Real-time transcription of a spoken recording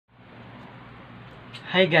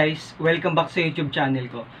Hi guys! Welcome back sa YouTube channel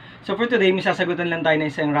ko. So for today, may sasagutan lang tayo na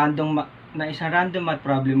isang random math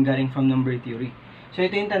problem galing from number theory. So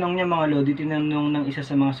ito yung tanong niya mga lodi, tinanong ng isa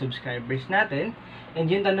sa mga subscribers natin. And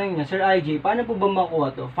yung tanong niya, Sir IJ, paano po ba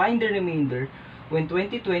makuha to? Find the remainder when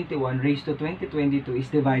 2021 raised to 2022 is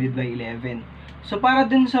divided by 11. So para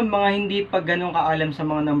dun sa mga hindi pa ganun kaalam sa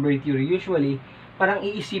mga number theory, usually parang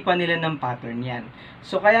iisipan nila ng pattern yan.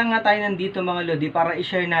 So kaya nga tayo nandito mga lodi para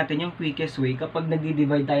i-share natin yung quickest way kapag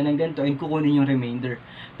nag-divide tayo ng ganito and kukunin yung remainder.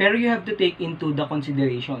 Pero you have to take into the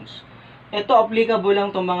considerations. Ito applicable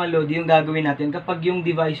lang tong mga lodi yung gagawin natin kapag yung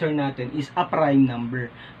divisor natin is a prime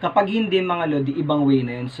number. Kapag hindi mga lodi, ibang way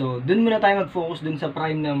na yun. So dun muna tayo mag-focus dun sa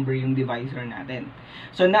prime number yung divisor natin.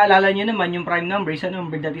 So naalala nyo naman yung prime number is a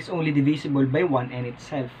number that is only divisible by 1 and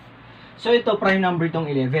itself. So, ito, prime number tong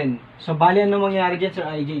 11. So, bali ano mangyari dyan, Sir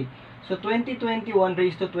IJ? So, 2021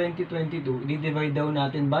 raised to 2022, di-divide daw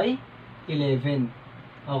natin by 11.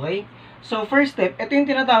 Okay? So, first step, ito yung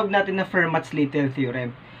tinatawag natin na Fermat's Little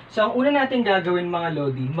Theorem. So, ang una natin gagawin mga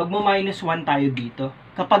lodi, magma-minus 1 tayo dito.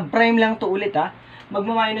 Kapag prime lang to ulit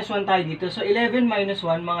magma-minus 1 tayo dito. So, 11 minus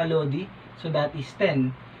 1 mga lodi, so that is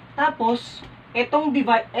 10. Tapos, etong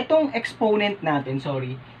exponent natin,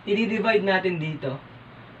 i-divide natin dito.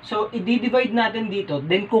 So, i-divide natin dito,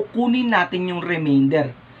 then kukunin natin yung remainder.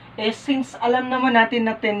 Since alam naman natin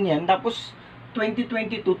na 10 yan, tapos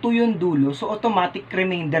 2022, 2 yung dulo, so automatic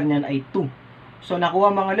remainder niyan ay 2. So, nakuha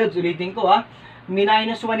mga lods, ulitin ko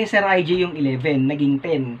minus 1 ni Sir IJ yung 11, naging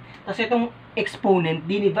 10. Tapos itong exponent,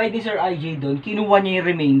 dinivide ni Sir IJ doon, kinuha niya yung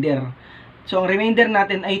remainder. So, ang remainder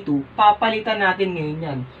natin ay 2, papalitan natin ngayon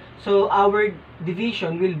yan. So, our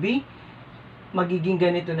division will be magiging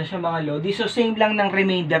ganito na siya mga lodi. So, same lang ng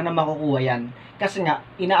remainder na makukuha yan. Kasi nga,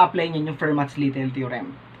 ina-apply niya yung Fermat's Little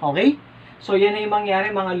Theorem. Okay? So, yan na yung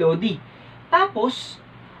mangyari mga lodi. Tapos,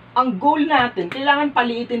 ang goal natin, kailangan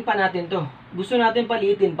paliitin pa natin to. Gusto natin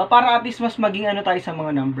paliitin pa para at least mas maging ano tayo sa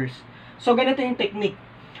mga numbers. So, ganito yung technique.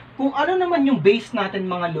 Kung ano naman yung base natin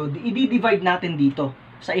mga lodi, i-divide natin dito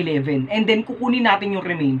sa 11. And then, kukunin natin yung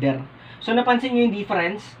remainder. So, napansin nyo yung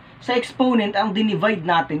difference? Sa exponent, ang dinivide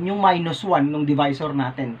natin yung minus 1 ng divisor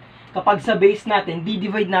natin. Kapag sa base natin,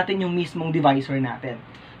 di-divide natin yung mismong divisor natin.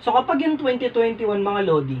 So, kapag yung 2021 mga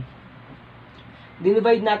lodi,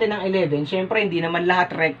 dinivide natin ng 11, syempre, hindi naman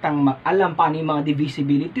lahat rectang alam paano yung mga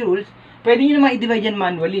divisibility rules. Pwede nyo naman i-divide yan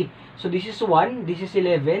manually. So, this is 1, this is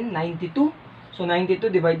 11, 92. So,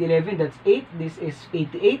 92 divide 11, that's 8. This is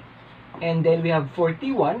 88. And then, we have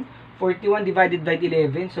 41. 41 divided by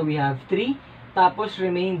 11, so we have 3. Tapos,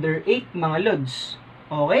 remainder 8, mga lods.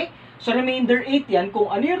 Okay? So, remainder 8 yan. Kung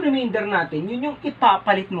ano yung remainder natin, yun yung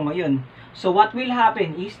ipapalit mo ngayon. So, what will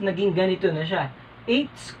happen is, naging ganito na siya. 8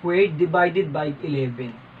 squared divided by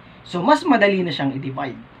 11. So, mas madali na siyang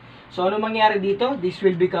i-divide. So, ano mangyari dito? This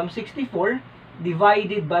will become 64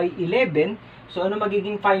 divided by 11. So, ano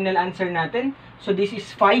magiging final answer natin? So, this is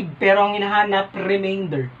 5, pero ang hinahanap,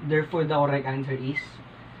 remainder. Therefore, the correct answer is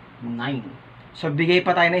 9. So, bigay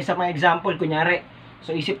pa tayo ng isang mga example. Kunyari,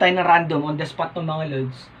 so isip tayo ng random on the spot ng mga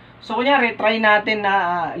loads. So, kunyari, try natin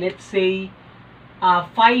na, let's say,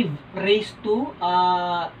 5 raised to,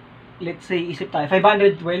 let's say, isip tayo,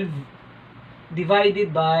 512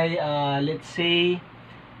 divided by, let's say,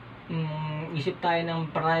 isip tayo ng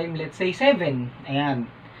prime, let's say, 7. Ayan.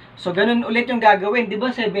 So, ganun ulit yung gagawin.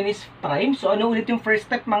 Diba, 7 is prime? So, ano ulit yung first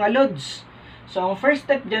step, mga loads? So, ang first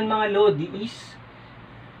step dyan, mga lodi, is,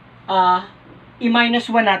 i-minus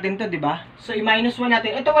 1 natin to, di ba? So, i-minus 1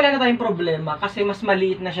 natin. Ito wala na tayong problema kasi mas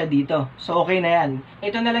maliit na siya dito. So, okay na yan.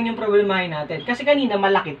 Ito na lang yung problemahin natin. Kasi kanina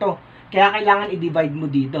malaki to. Kaya kailangan i-divide mo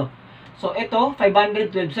dito. So, ito,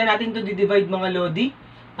 512. Saan natin to di-divide mga lodi?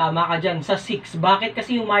 Tama ka dyan, sa 6. Bakit?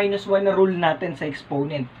 Kasi yung minus 1 na rule natin sa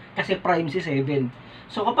exponent. Kasi prime si 7.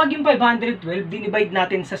 So, kapag yung 512, dinivide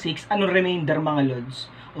natin sa 6, anong remainder mga lods?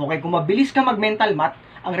 Okay, kung mabilis ka mag-mental math,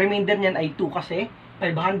 ang remainder niyan ay 2 kasi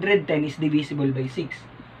 510 is divisible by 6.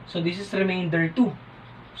 So, this is remainder 2.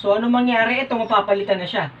 So, ano mangyari? Ito, mapapalitan na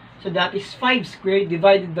siya. So, that is 5 squared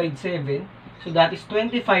divided by 7. So, that is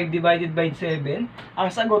 25 divided by 7. Ang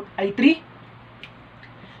sagot ay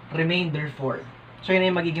 3. Remainder 4. So, yun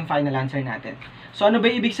yung magiging final answer natin. So, ano ba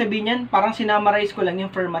ibig sabihin yan? Parang sinamarize ko lang yung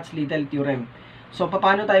Fermat's Little Theorem. So,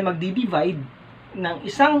 paano tayo magdi-divide ng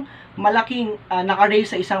isang malaking naka-raise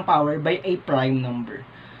sa isang power by a prime number?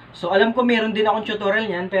 So, alam ko meron din akong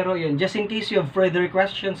tutorial niyan, pero yun, just in case you have further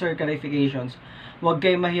questions or clarifications, huwag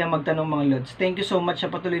kayo mahiyang magtanong mga lods. Thank you so much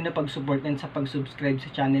sa patuloy na pag-support and sa pag-subscribe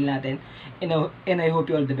sa channel natin. And I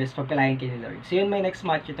hope you all the best. Pagkalayan kayo ni Lord. See you in my next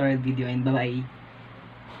math tutorial video and bye-bye!